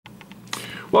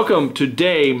Welcome to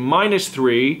day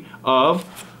 -3 of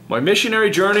my missionary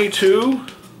journey to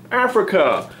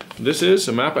Africa. This is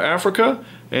a map of Africa,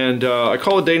 and I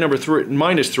call it day number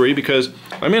 -3 because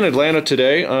I'm in Atlanta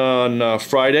today on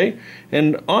Friday,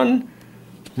 and on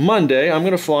Monday I'm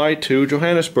going to fly to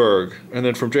Johannesburg, and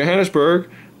then from Johannesburg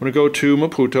I'm going to go to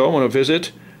Maputo. I'm going to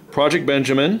visit Project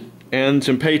Benjamin and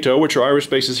Zimpeto, which are Irish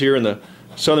bases here in the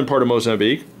southern part of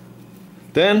Mozambique.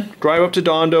 Then drive up to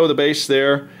Dondo, the base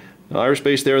there, the Irish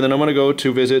base there, and then I'm going to go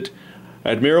to visit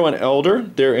Admiral and Elder.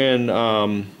 They're in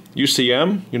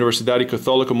UCM, Universidade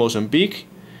Católica Mozambique,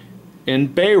 in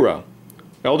Beira.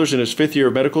 Elder's in his 5th year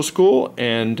of medical school,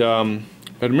 and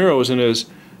Admiral is in his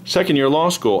 2nd year law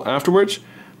school. Afterwards,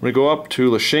 I'm going to go up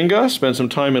to Lashinga, spend some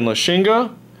time in Lashinga,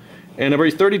 and every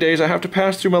 30 days I have to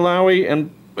pass through Malawi,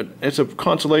 and it's a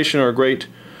consolation or a great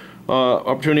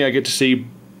opportunity. I get to see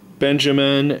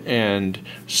Benjamin and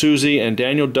Susie and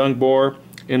Daniel Dungbore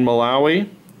in Malawi.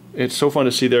 It's so fun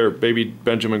to see their baby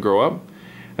Benjamin grow up.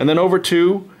 And then over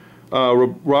to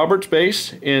Roberto's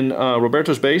base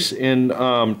in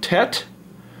Tet.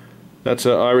 That's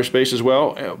an Irish base as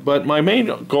well. But my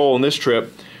main goal in this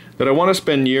trip that I want to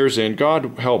spend years in,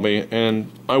 God help me, and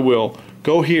I will,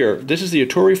 go here. This is the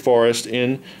Ituri Forest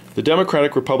in the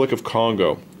Democratic Republic of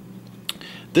Congo.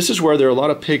 This is where there are a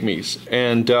lot of Pygmies,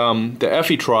 and the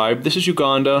Efi tribe, this is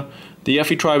Uganda. The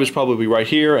Efi tribe is probably right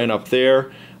here and up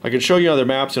there. I can show you other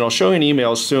maps, and I'll show you in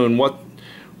emails soon what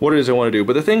it is I want to do.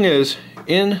 But the thing is,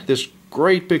 in this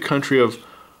great big country of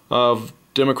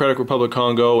Democratic Republic of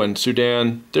Congo and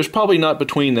Sudan, there's probably not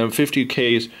between them 50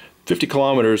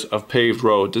 kilometers of paved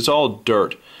roads. It's all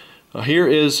dirt. Here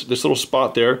is this little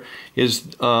spot there is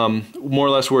more or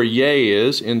less where Yei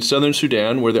is in southern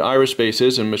Sudan, where the Irish base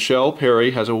is, and Michelle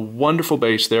Perry has a wonderful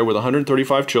base there with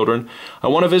 135 children. I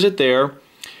want to visit there,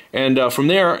 and from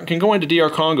there I can go into DR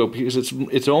Congo because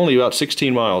it's only about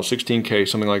 16 miles, 16K,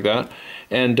 something like that.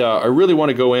 And I really want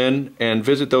to go in and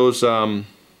visit those. I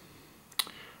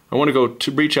want to go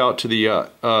to reach out to the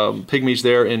Pygmies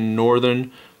there in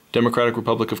northern Democratic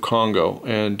Republic of Congo,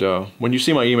 and when you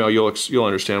see my email, you'll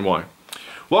understand why.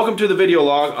 Welcome to the video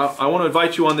log. I want to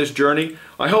invite you on this journey.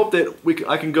 I hope that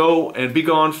I can go and be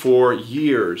gone for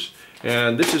years,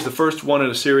 and this is the first one in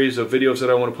a series of videos that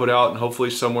I want to put out, and hopefully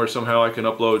somehow I can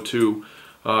upload to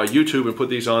YouTube and put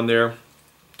these on there.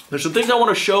 There's some things I want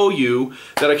to show you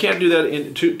that I can't do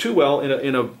that too well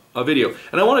in a video.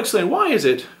 And I want to explain why is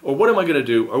it, or what am I going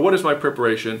to do, or what is my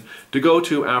preparation to go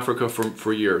to Africa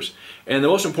for years. And the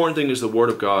most important thing is the Word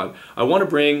of God. I want to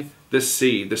bring the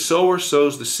seed. The sower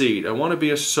sows the seed. I want to be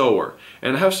a sower.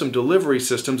 And I have some delivery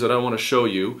systems that I want to show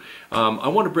you. I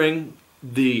want to bring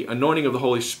the anointing of the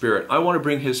Holy Spirit. I want to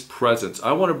bring His presence.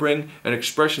 I want to bring an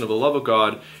expression of the love of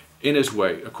God in His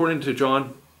way. According to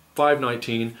John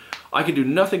 5:19, I can do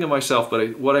nothing of myself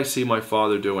but what I see my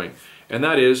Father doing. And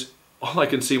that is, all I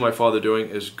can see my Father doing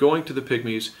is going to the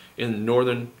Pygmies in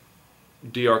northern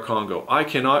DR Congo. I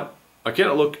cannot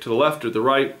look to the left or the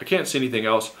right. I can't see anything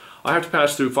else. I have to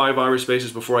pass through 5 Irish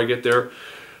bases before I get there.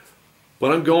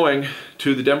 But I'm going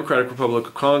to the Democratic Republic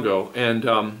of Congo, and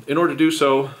in order to do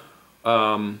so,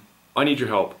 I need your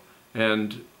help.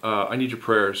 And I need your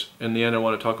prayers. In the end, I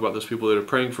want to talk about those people that are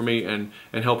praying for me and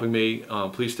helping me.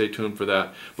 Please stay tuned for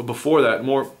that. But before that,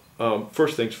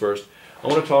 first things first, I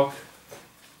want to talk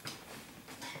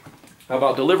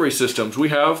about delivery systems. We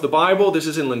have the Bible. This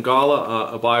is in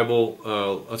Lingala,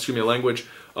 a language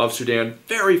of Sudan.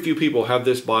 Very few people have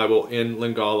this Bible in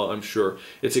Lingala, I'm sure.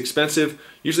 It's expensive,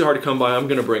 usually hard to come by. I'm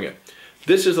going to bring it.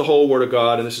 This is the whole Word of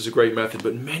God, and this is a great method,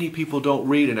 but many people don't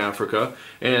read in Africa,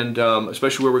 and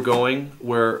especially where we're going,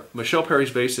 where Michelle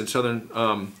Perry's based in southern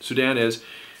Sudan is.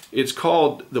 It's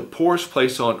called the poorest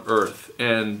place on earth,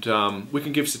 and we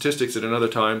can give statistics at another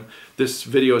time. This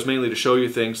video is mainly to show you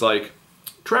things like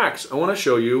tracts. I want to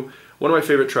show you one of my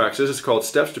favorite tracts. This is called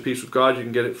Steps to Peace with God. You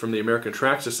can get it from the American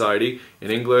Tract Society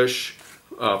in English,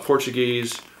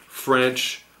 Portuguese,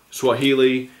 French,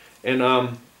 Swahili, and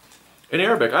in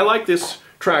Arabic. I like this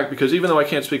tract because even though I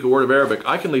can't speak a word of Arabic,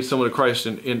 I can lead someone to Christ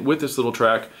with this little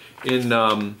tract in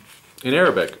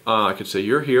Arabic. I could say,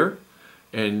 you're here,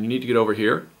 and you need to get over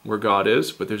here where God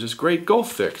is, but there's this great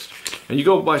gulf fixed. And you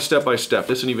go by step.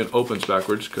 This one even opens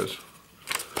backwards, because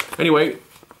anyway,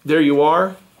 there you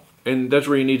are, and that's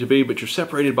where you need to be, but you're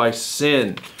separated by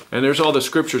sin. And there's all the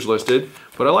scriptures listed,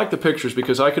 but I like the pictures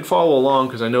because I could follow along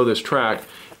because I know this tract.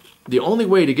 The only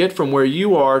way to get from where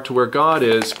you are to where God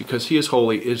is, because He is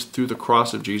holy, is through the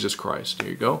cross of Jesus Christ. There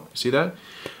you go. You see that?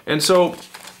 And so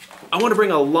I want to bring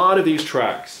a lot of these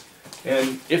tracts.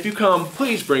 And if you come,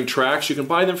 please bring tracts. You can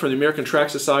buy them from the American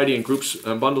Tract Society in groups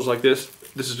and bundles like this.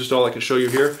 This is just all I can show you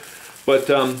here. But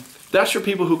That's for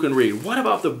people who can read. What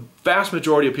about the vast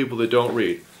majority of people that don't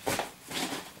read?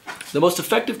 The most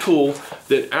effective tool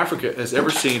that Africa has ever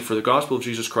seen for the gospel of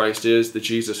Jesus Christ is the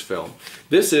Jesus film.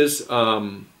 This is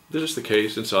the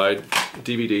case inside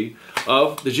DVD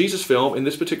of the Jesus film in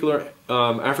this particular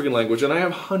African language, and I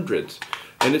have hundreds.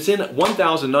 And it's in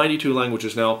 1,092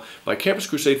 languages now by Campus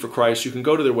Crusade for Christ. You can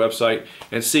go to their website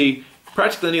and see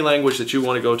practically any language that you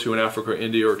want to go to in Africa or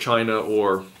India or China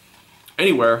or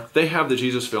anywhere. They have the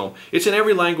Jesus film. It's in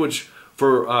every language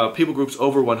for people groups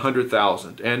over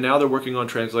 100,000. And now they're working on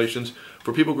translations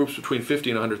for people groups between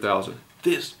 50 and 100,000.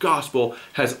 This gospel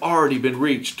has already been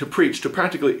preached to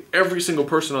practically every single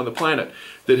person on the planet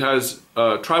that has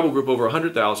a tribal group over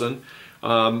 100,000.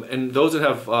 And those that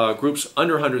have groups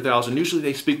under 100,000, usually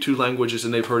they speak two languages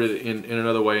and they've heard it in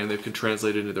another way and they can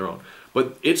translate it into their own.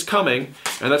 But it's coming,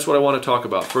 and that's what I want to talk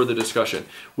about, further discussion.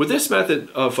 With this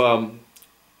method of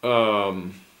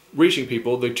reaching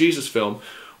people, the Jesus film,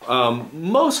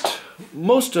 many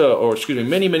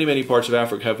parts of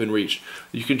Africa have been reached.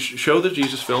 You can show the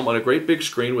Jesus film on a great big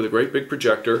screen with a great big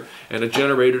projector and a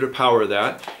generator to power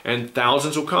that, and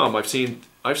thousands will come. I've seen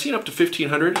up to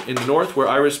 1,500 in the north where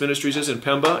Iris Ministries is in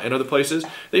Pemba and other places.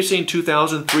 They've seen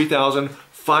 2,000, 3,000,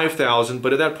 5,000,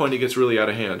 but at that point it gets really out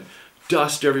of hand.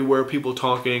 Dust everywhere, people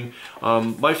talking.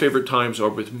 My favorite times are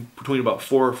between about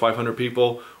 400 or 500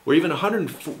 people, or even 100.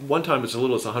 One time it's as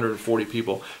little as 140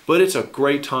 people. But it's a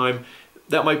great time.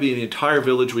 That might be the entire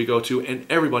village we go to, and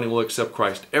everybody will accept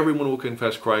Christ. Everyone will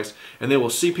confess Christ, and they will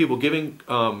see people giving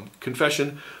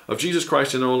confession of Jesus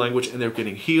Christ in their own language, and they're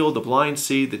getting healed. The blind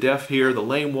see, the deaf hear, the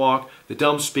lame walk, the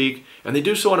dumb speak, and they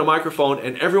do so on a microphone,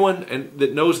 and everyone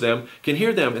that knows them can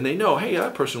hear them, and they know, hey,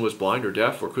 that person was blind or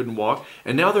deaf or couldn't walk,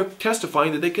 and now they're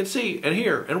testifying that they can see and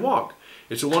hear and walk.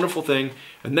 It's a wonderful thing,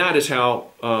 and that is how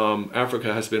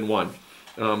Africa has been won.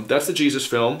 That's the Jesus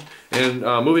film. And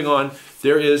moving on,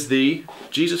 there is the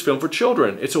Jesus film for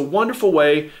children. It's a wonderful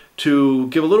way to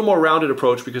give a little more rounded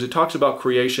approach because it talks about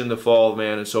creation, the fall of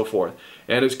man, and so forth.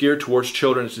 And it's geared towards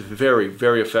children. It's very,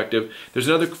 very effective. There's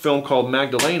another film called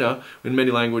Magdalena in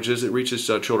many languages. It reaches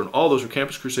children. All those are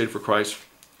Campus Crusade for Christ.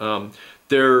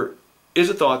 There is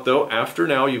a thought, though, after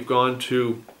you've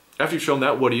shown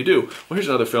that, what do you do? Well, here's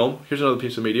another film. Here's another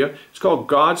piece of media. It's called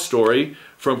God's Story,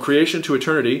 From Creation to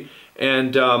Eternity.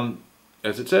 And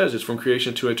as it says, it's from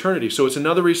creation to eternity. So it's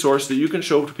another resource that you can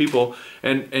show to people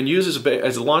and use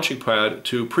as a launching pad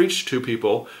to preach to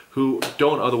people who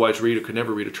don't otherwise read or could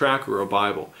never read a tract or a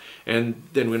Bible. And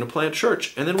then we're going to plant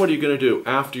church. And then what are you going to do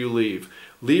after you leave?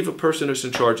 Leave a person who's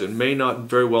in charge and may not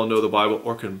very well know the Bible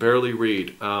or can barely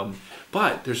read.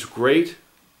 But there's great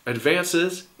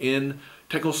advances in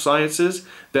technical sciences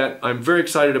that I'm very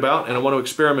excited about and I want to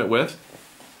experiment with.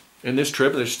 In this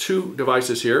trip, there's two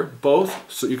devices here.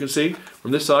 Both, so you can see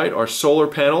from this side, are solar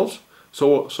panels,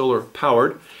 solar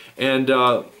powered, and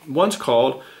one's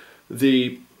called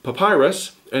the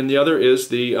Papyrus, and the other is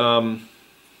the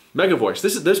Megavoice.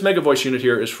 This Megavoice unit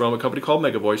here is from a company called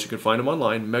Megavoice. You can find them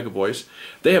online, Megavoice.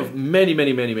 They have many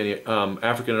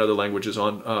African and other languages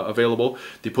available.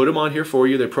 They put them on here for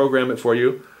you. They program it for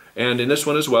you, and in this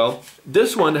one as well.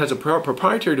 This one has a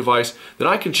proprietary device that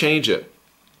I can change it.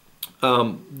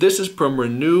 This is from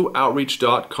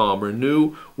renewoutreach.com,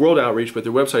 Renew World Outreach, but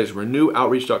their website is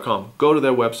renewoutreach.com. Go to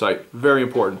their website. Very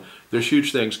important. There's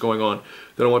huge things going on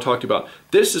that I want to talk to you about.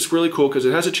 This is really cool because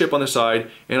it has a chip on the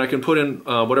side, and I can put in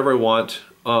whatever I want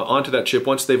onto that chip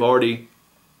once they've already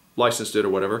licensed it or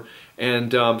whatever.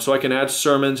 And so I can add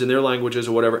sermons in their languages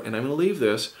or whatever, and I'm going to leave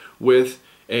this with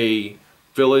a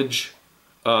village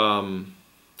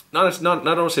not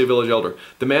I don't say village elder.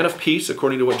 The man of peace,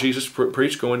 according to what Jesus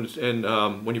preached, go in and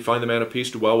when you find the man of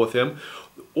peace, dwell with him.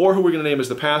 Or who we're going to name as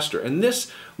the pastor. And this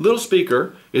little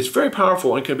speaker is very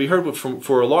powerful and can be heard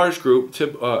for a large group,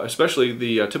 especially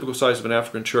the typical size of an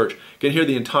African church, can hear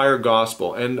the entire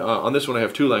gospel. And on this one I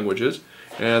have 2 languages,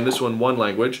 and this one 1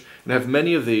 language, and I have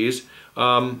many of these.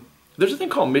 There's a thing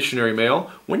called missionary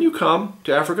mail. When you come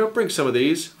to Africa, bring some of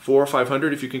these, 400 or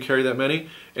 500 if you can carry that many,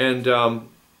 and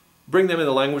bring them in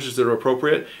the languages that are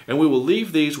appropriate, and we will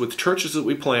leave these with churches that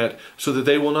we plant so that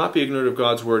they will not be ignorant of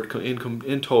God's word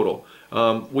in total.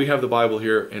 We have the Bible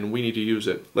here and we need to use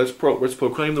it. Let's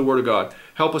proclaim the word of God.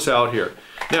 Help us out here.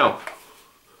 Now,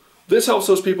 this helps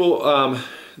those people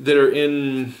that are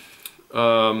in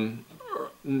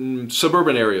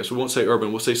suburban areas. We won't say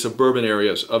urban, we'll say suburban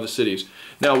areas of the cities.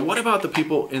 Now, what about the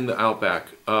people in the outback,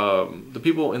 the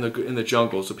people in the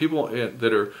jungles, the people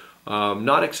that are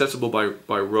not accessible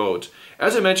by roads?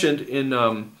 As I mentioned, in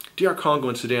DR Congo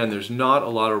and Sudan, there's not a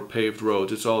lot of paved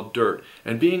roads. It's all dirt.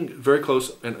 And being very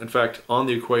close, and in fact on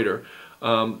the equator,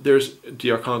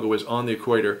 DR Congo is on the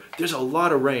equator. There's a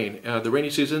lot of rain. The rainy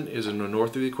season is in the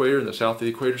north of the equator and the south of the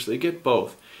equator, so they get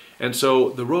both. And so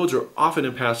the roads are often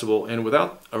impassable, and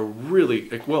without a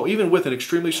really, well, even with an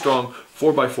extremely strong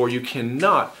 4x4, you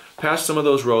cannot pass some of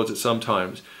those roads at some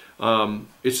times.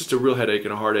 It's just a real headache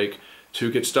and a heartache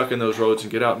to get stuck in those roads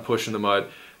and get out and push in the mud.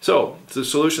 So the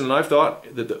solution that I've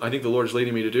thought, that I think the Lord is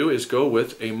leading me to do, is go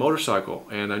with a motorcycle.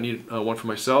 And I need one for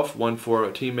myself, one for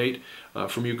a teammate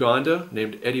from Uganda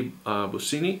named Eddie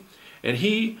Busini. And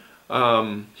he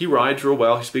rides real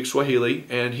well, he speaks Swahili,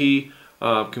 and he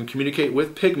can communicate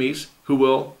with Pygmies, who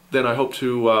will then, I hope,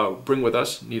 to bring with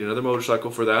us. Need another motorcycle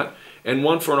for that, and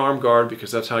one for an armed guard,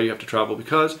 because that's how you have to travel.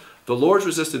 Because the Lord's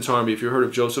Resistance Army, if you've heard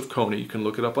of Joseph Kony, you can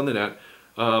look it up on the net.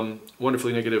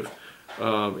 Wonderfully negative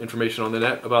information on the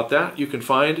net about that you can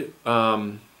find.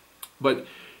 But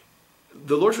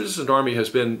the Lord's Resistance Army has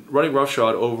been running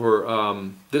roughshod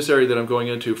over this area that I'm going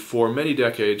into for many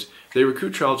decades. They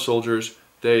recruit child soldiers.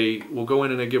 They will go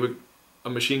in and they give a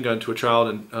machine gun to a child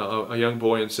and a young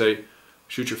boy and say,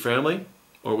 shoot your family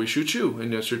or we shoot you,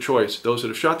 and that's your choice. Those that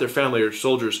have shot their family or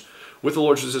soldiers with the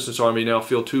Lord's Resistance Army now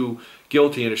feel too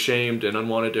guilty and ashamed and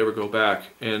unwanted to ever go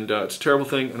back. And it's a terrible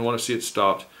thing, and I want to see it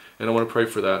stopped. And I want to pray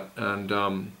for that.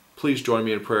 And please join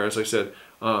me in prayer. As I said,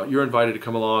 you're invited to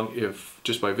come along, if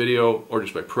just by video or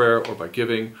just by prayer or by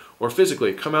giving or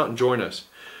physically. Come out and join us.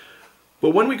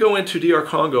 But when we go into DR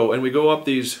Congo and we go up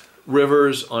these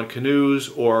rivers on canoes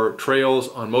or trails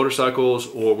on motorcycles,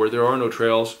 or where there are no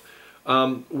trails,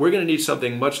 we're going to need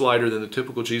something much lighter than the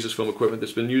typical Jesus film equipment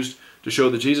that's been used to show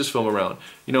the Jesus film around.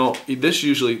 You know, this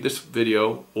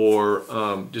video, or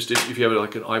just if you have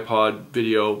like an iPod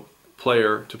video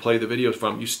player to play the videos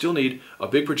from, you still need a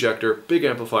big projector, big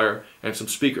amplifier, and some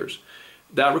speakers.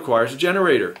 That requires a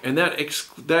generator, and that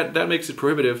makes it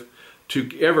prohibitive to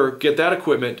ever get that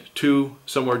equipment to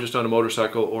somewhere just on a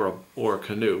motorcycle or a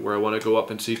canoe, where I want to go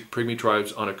up and see Pygmy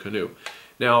tribes on a canoe.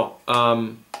 Now,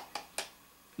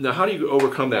 how do you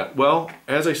overcome that? Well,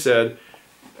 as I said,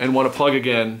 and want to plug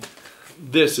again,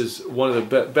 this is one of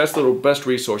the best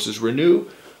resources, Renew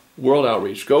World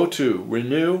Outreach. Go to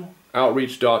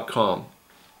renewoutreach.com.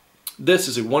 This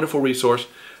is a wonderful resource.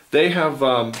 They have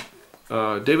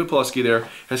David Pulaski there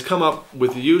has come up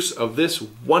with the use of this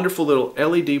wonderful little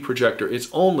LED projector. It's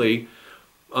only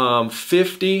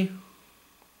 50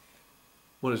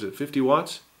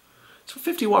 watts? It's a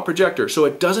 50-watt projector, so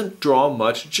it doesn't draw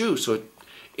much juice. So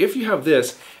if you have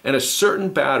this and a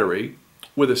certain battery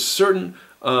with a certain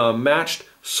matched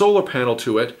solar panel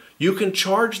to it, you can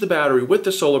charge the battery with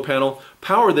the solar panel,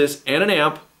 power this and an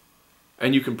amp,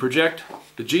 and you can project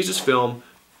the Jesus film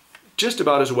just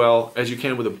about as well as you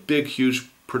can with a big, huge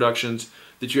productions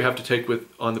that you have to take with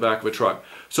on the back of a truck.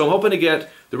 So I'm hoping to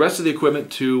get the rest of the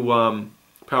equipment to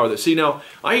power this. See, now,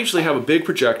 I usually have a big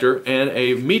projector and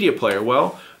a media player.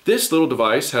 Well, this little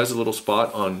device has a little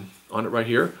spot on it right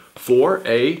here for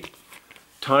a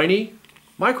tiny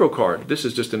micro card. This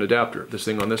is just an adapter, this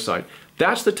thing on this side.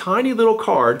 That's the tiny little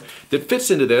card that fits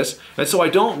into this, and so I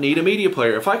don't need a media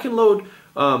player. If I can load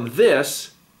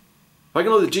if I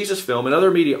can load the Jesus film and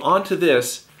other media onto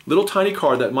this little tiny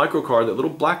card, that micro card, that little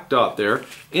black dot there,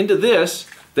 into this,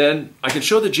 then I can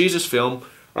show the Jesus film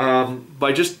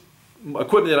by just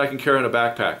equipment that I can carry in a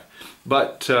backpack.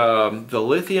 But the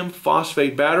lithium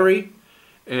phosphate battery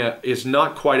is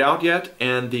not quite out yet,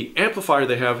 and the amplifier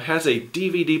they have has a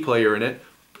DVD player in it.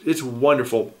 It's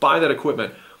wonderful. Buy that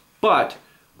equipment. But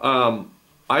I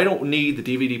don't need the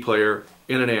DVD player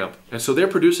in an amp, and so they're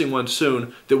producing one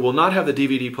soon that will not have the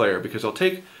DVD player, because I'll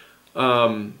take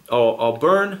I'll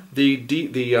burn the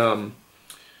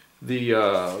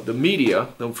media,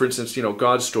 for instance, you know,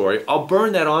 God's story. I'll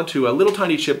burn that onto a little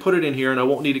tiny chip, put it in here, and I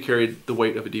won't need to carry the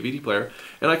weight of a DVD player,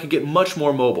 and I can get much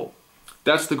more mobile.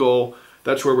 That's the goal.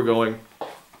 That's where we're going,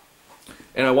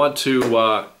 and I want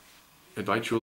to invite you